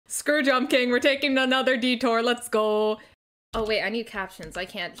Screw Jump King, we're taking another detour, let's go. Oh wait, I need captions, I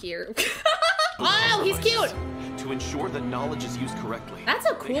can't hear. Oh, he's cute! To ensure that knowledge is used correctly. That's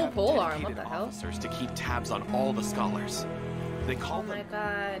a cool pole arm, what the hell? Officers to keep tabs on all the scholars. They call them. Oh my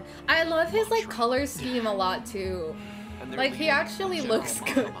god. I love his like color scheme a lot too. Like he actually looks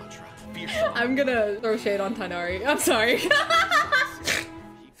good. I'm gonna throw shade on Tanari. I'm sorry.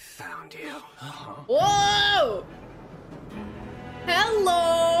 Found you. Whoa!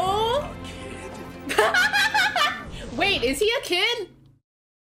 Hello! Wait, is he a kid?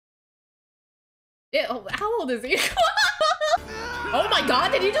 How old is he? Oh my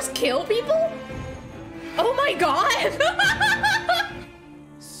god, did he just kill people? Oh my god!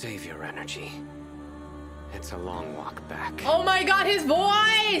 Save your energy. It's a long walk back. Oh my god, his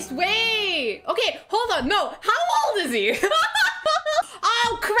voice! Wait! Okay, hold on, no. How old is he?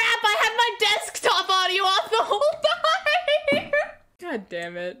 Oh crap, I had my desktop audio off the whole time! God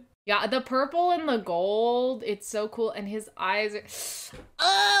damn it. Yeah, the purple and the gold, it's so cool, and his eyes are...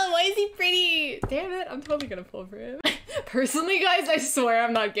 Oh, why is he pretty? Damn it, I'm totally gonna pull for him. Personally, guys, I swear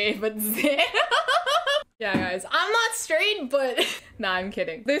I'm not gay, but yeah, guys, I'm not straight, but... Nah, I'm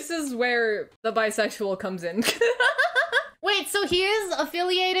kidding. This is where the bisexual comes in. Wait, so he is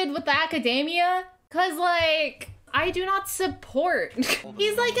affiliated with the academia? Cause, like, I do not support.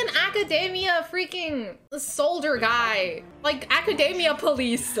 He's like an academia freaking soldier guy. Like, academia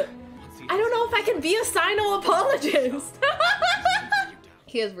police. I don't know if I can be a Cyno apologist.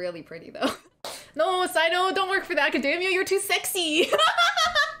 He is really pretty, though. No, Cyno, don't work for the academia. You're too sexy.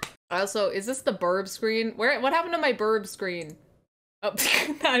 Also, is this the burb screen? What happened to my burb screen? Oh,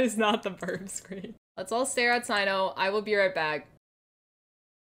 that is not the burb screen. Let's all stare at Cyno. I will be right back.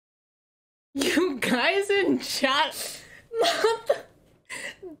 You guys in chat, not the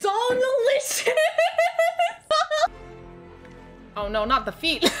Donalicious. Oh no, not the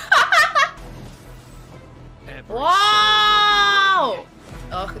feet. Wow!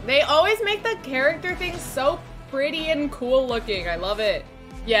 Ugh, they always make the character things so pretty and cool looking. I love it.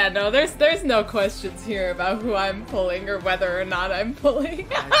 Yeah, no, there's no questions here about who I'm pulling or whether or not I'm pulling.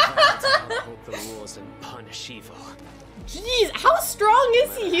 The rules and punish evil. Jeez, how strong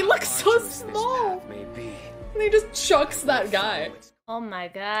is he? He looks so small. And he just chucks that guy. Oh my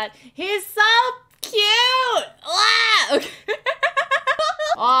god, he's so cute. Ah, okay.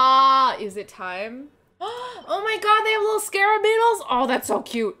 Ah, is it time? Oh my god, they have little scarab beetles. Oh, that's so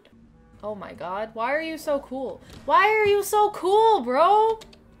cute. Oh my god, why are you so cool? Why are you so cool, bro?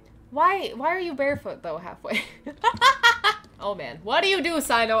 Why are you barefoot though halfway? Oh man, what do you do,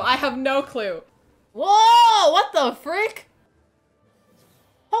 Cyno? I have no clue. Whoa, what the frick?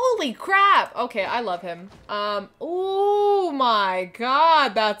 Holy crap. Okay, I love him. Oh my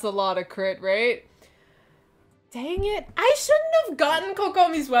god, that's a lot of crit rate. Dang it. I shouldn't have gotten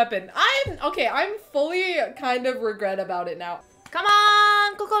Kokomi's weapon. I'm fully kind of regret about it now. Come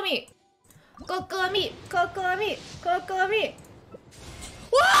on, Kokomi. Kokomi, Kokomi, Kokomi.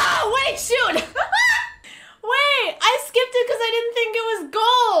 Whoa, wait, shoot. Wait, I skipped it because I didn't think it was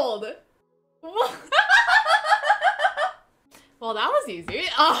gold. Well, that was easy.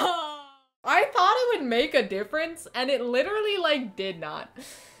 I thought it would make a difference, and it literally, like, did not.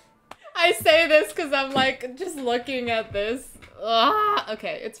 I say this because I'm, like, just looking at this.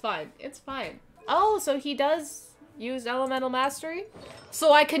 Okay, it's fine. It's fine. Oh, so he does use Elemental Mastery?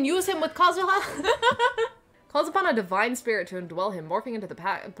 So I can use him with Kazuha? Calls upon a divine spirit to indwell him, morphing into the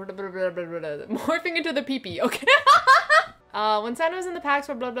pack. Morphing into the pee-pee, okay. When Cyno's in the packs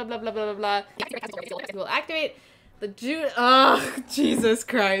for blah blah blah blah blah blah, he will activate the Jesus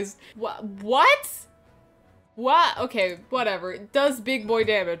Christ. What? What? Okay, whatever. It does big boy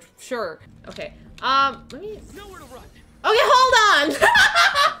damage, sure. Okay, let me... Nowhere to run. Okay, hold on!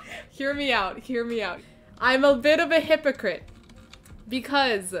 Hear me out, hear me out. I'm a bit of a hypocrite.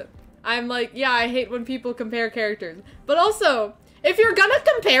 Because I'm like, yeah, I hate when people compare characters. But also, if you're gonna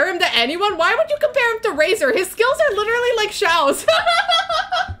compare him to anyone, why would you compare him to Razor? His skills are literally like Xiao's.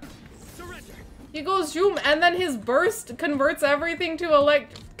 He goes zoom, and then his burst converts everything to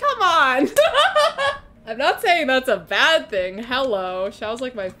come on! I'm not saying that's a bad thing. Hello, Xiao's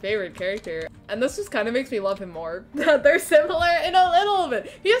like my favorite character. And this just kind of makes me love him more. They're similar in a little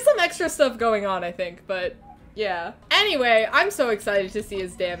bit. He has some extra stuff going on, I think, but yeah. Anyway, I'm so excited to see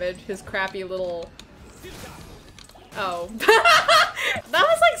his damage, his crappy little... Oh. That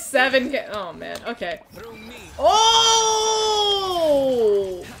was like 7K. Oh man, okay. Oh!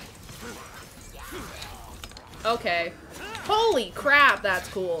 Okay. Holy crap, that's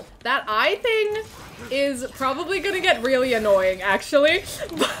cool. That eye thing is probably gonna get really annoying, actually.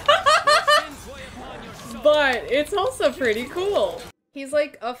 But it's also pretty cool. He's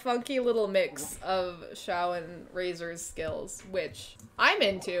like a funky little mix of Xiao and Razor's skills, which I'm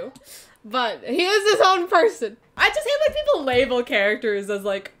into. But he is his own person. I just hate like people label characters as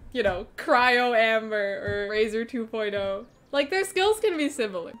like, you know, Cryo Amber or Razor 2.0. Like their skills can be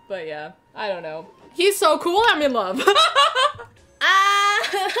similar. But yeah, I don't know. He's so cool, I'm in love.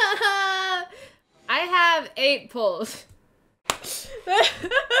 I have 8 pulls.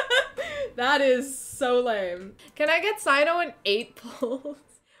 That is so lame. Can I get Cyno in 8 pulls?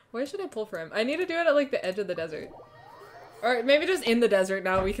 Where should I pull for him? I need to do it at like the edge of the desert. Or maybe just in the desert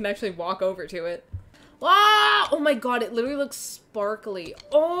now we can actually walk over to it. Wow! Oh my god, it literally looks sparkly.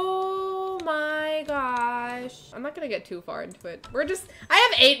 Oh my gosh. I'm not gonna get too far into it. I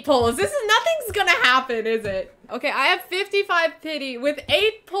have 8 pulls. Nothing's gonna happen, is it? Okay, I have 55 pity. With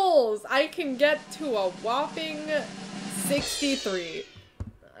 8 pulls, I can get to a whopping 63.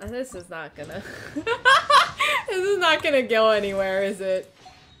 This is not gonna... This is not gonna go anywhere, is it?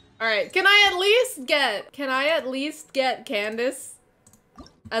 Alright, can I at least get Candace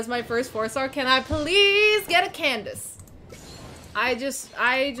as my first 4-star? Can I please get a Candace? I just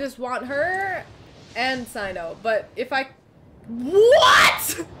want her and Cyno, but if I...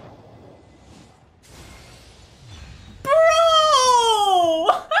 What?! Bro!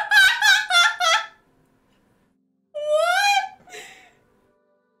 What?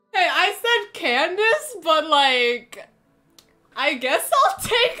 Hey, I said Candace, but like... I guess I'll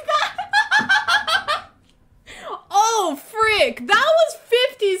take that. Oh, frick. That was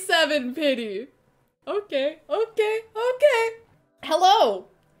 57 pity. Okay. Hello.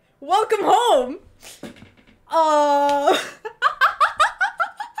 Welcome home. That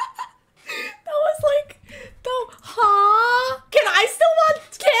was like, huh? Can I still want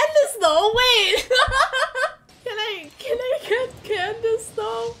Candace though? Wait. Can I get Candace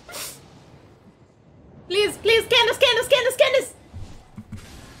though? Please, Candace!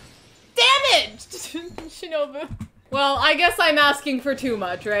 Damn it! Shinobu. Well, I guess I'm asking for too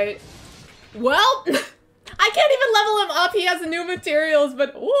much, right? Well, I can't even level him up. He has new materials,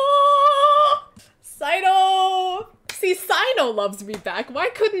 but whoa! Cyno! See, Cyno loves me back. Why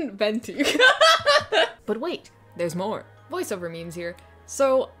couldn't Venti? But wait, there's more. Voiceover memes here.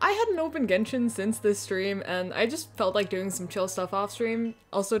 So, I hadn't opened Genshin since this stream, and I just felt like doing some chill stuff off stream,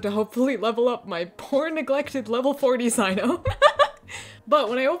 also to hopefully level up my poor neglected level 40 Cyno. But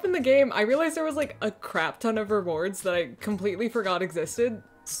when I opened the game, I realized there was like a crap ton of rewards that I completely forgot existed.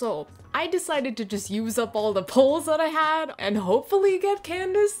 So, I decided to just use up all the pulls that I had and hopefully get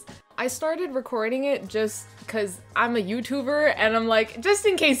Candace. I started recording it just because I'm a YouTuber and I'm like, just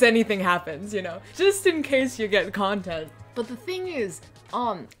in case anything happens, you know? Just in case you get content. But the thing is,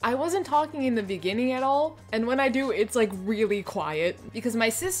 I wasn't talking in the beginning at all, and when I do, it's like really quiet, because my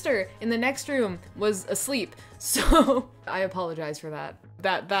sister in the next room was asleep, so I apologize for that.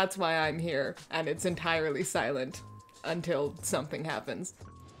 That's why I'm here, and it's entirely silent until something happens.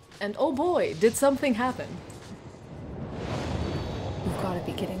 And oh boy, did something happen. You've gotta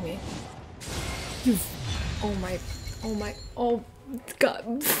be kidding me. Oh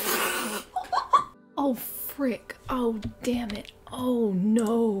god. Oh frick, oh damn it. Oh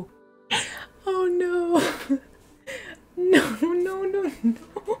no. Oh no. No.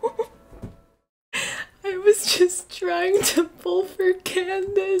 I was just trying to pull for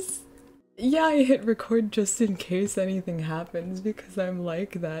Candace. Yeah, I hit record just in case anything happens because I'm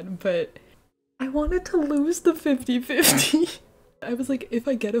like that, but I wanted to lose the 50-50. I was like, if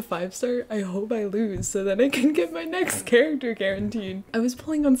I get a 5-star, I hope I lose so that I can get my next character guaranteed. I was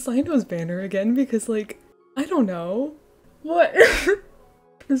pulling on Cyno's banner again because like, I don't know. What?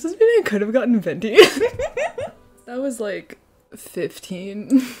 Does this mean I could have gotten Venti? That was like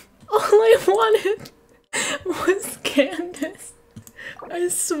 15. All I wanted was Candace. I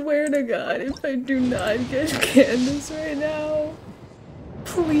swear to God, if I do not get Candace right now,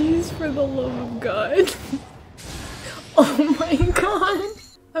 please, for the love of God. Oh my God.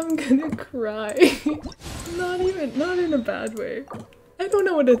 I'm gonna cry. Not in a bad way. I don't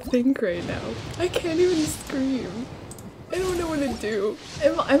know what to think right now. I can't even scream. I don't know what to do.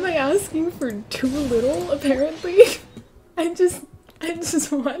 Am I asking for too little, apparently? I just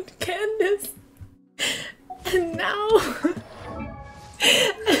want Candace. And now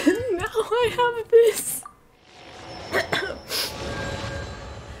I have this.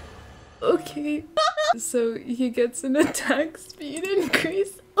 Okay. So he gets an attack speed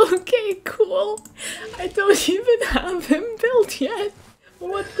increase. Okay, cool. I don't even have him built yet.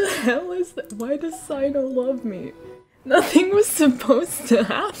 What the hell is that? Why does Cyno love me? Nothing was supposed to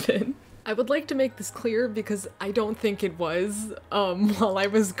happen. I would like to make this clear because I don't think it was while I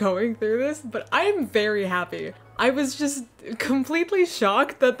was going through this, but I am very happy. I was just completely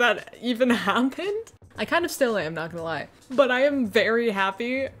shocked that that even happened. I kind of still am, not gonna lie. But I am very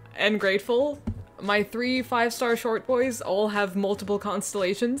happy and grateful. My 3 5-star short boys all have multiple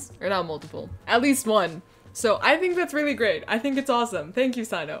constellations. Or not multiple, at least one. So I think that's really great. I think it's awesome. Thank you,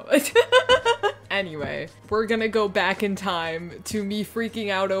 Cyno. Anyway, we're gonna go back in time to me freaking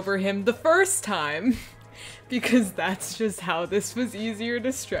out over him the first time. Because that's just how this was easier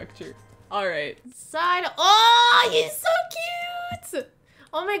to structure. Alright. Cyno. Oh, he's so cute!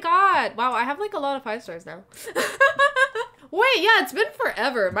 Oh my god. Wow, I have like a lot of 5 stars now. Wait, yeah, it's been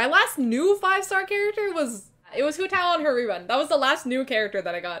forever. My last new 5-star character was... It was Hu Tao on her rerun. That was the last new character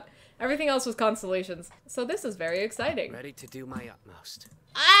that I got. Everything else was constellations. So this is very exciting. Ready to do my utmost.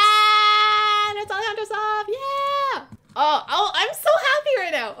 Ah, that's Alejandro Saab, yeah! Oh, I'm so happy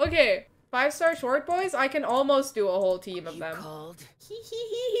right now. Okay, 5-star short boys, I can almost do a whole team of them. Called?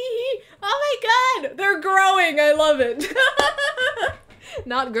 Oh my god, they're growing, I love it.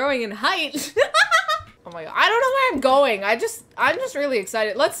 Not growing in height. Oh my god, I don't know where I'm going. I'm just really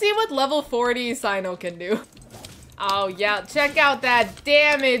excited. Let's see what level 40 Cyno can do. Oh yeah, check out that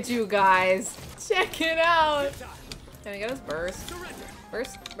damage, you guys. Check it out. Can I get his burst?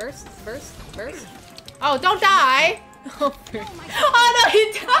 Burst. Oh, don't die! Oh no,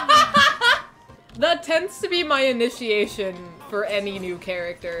 he died! That tends to be my initiation for any new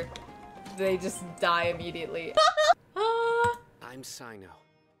character. They just die immediately. I'm Cyno,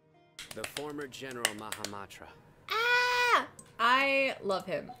 the former General Mahamatra. Ah! I love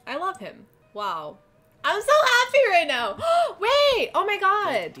him. I love him. Wow. I'm so happy right now. Wait! Oh my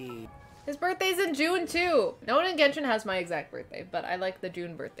god! Indeed. His birthday's in June too. No one in Genshin has my exact birthday, but I like the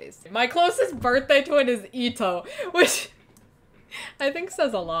June birthdays. My closest birthday twin is Ito, which I think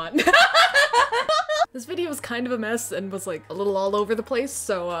says a lot. This video was kind of a mess and was like a little all over the place,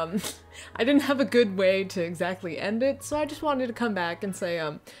 so I didn't have a good way to exactly end it, so I just wanted to come back and say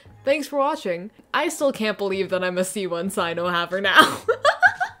thanks for watching. I still can't believe that I'm a C1 Cyno haver now.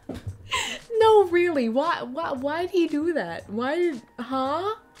 No, really, why'd he do that?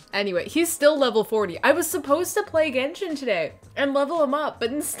 Huh? Anyway, he's still level 40. I was supposed to play Genshin today and level him up,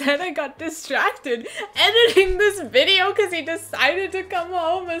 but instead I got distracted editing this video because he decided to come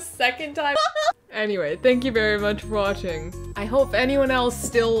home a second time. Anyway, thank you very much for watching. I hope anyone else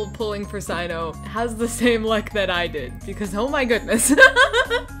still pulling for Cyno has the same luck that I did, because oh my goodness.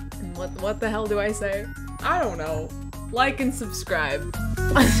 What the hell do I say? I don't know. Like and subscribe.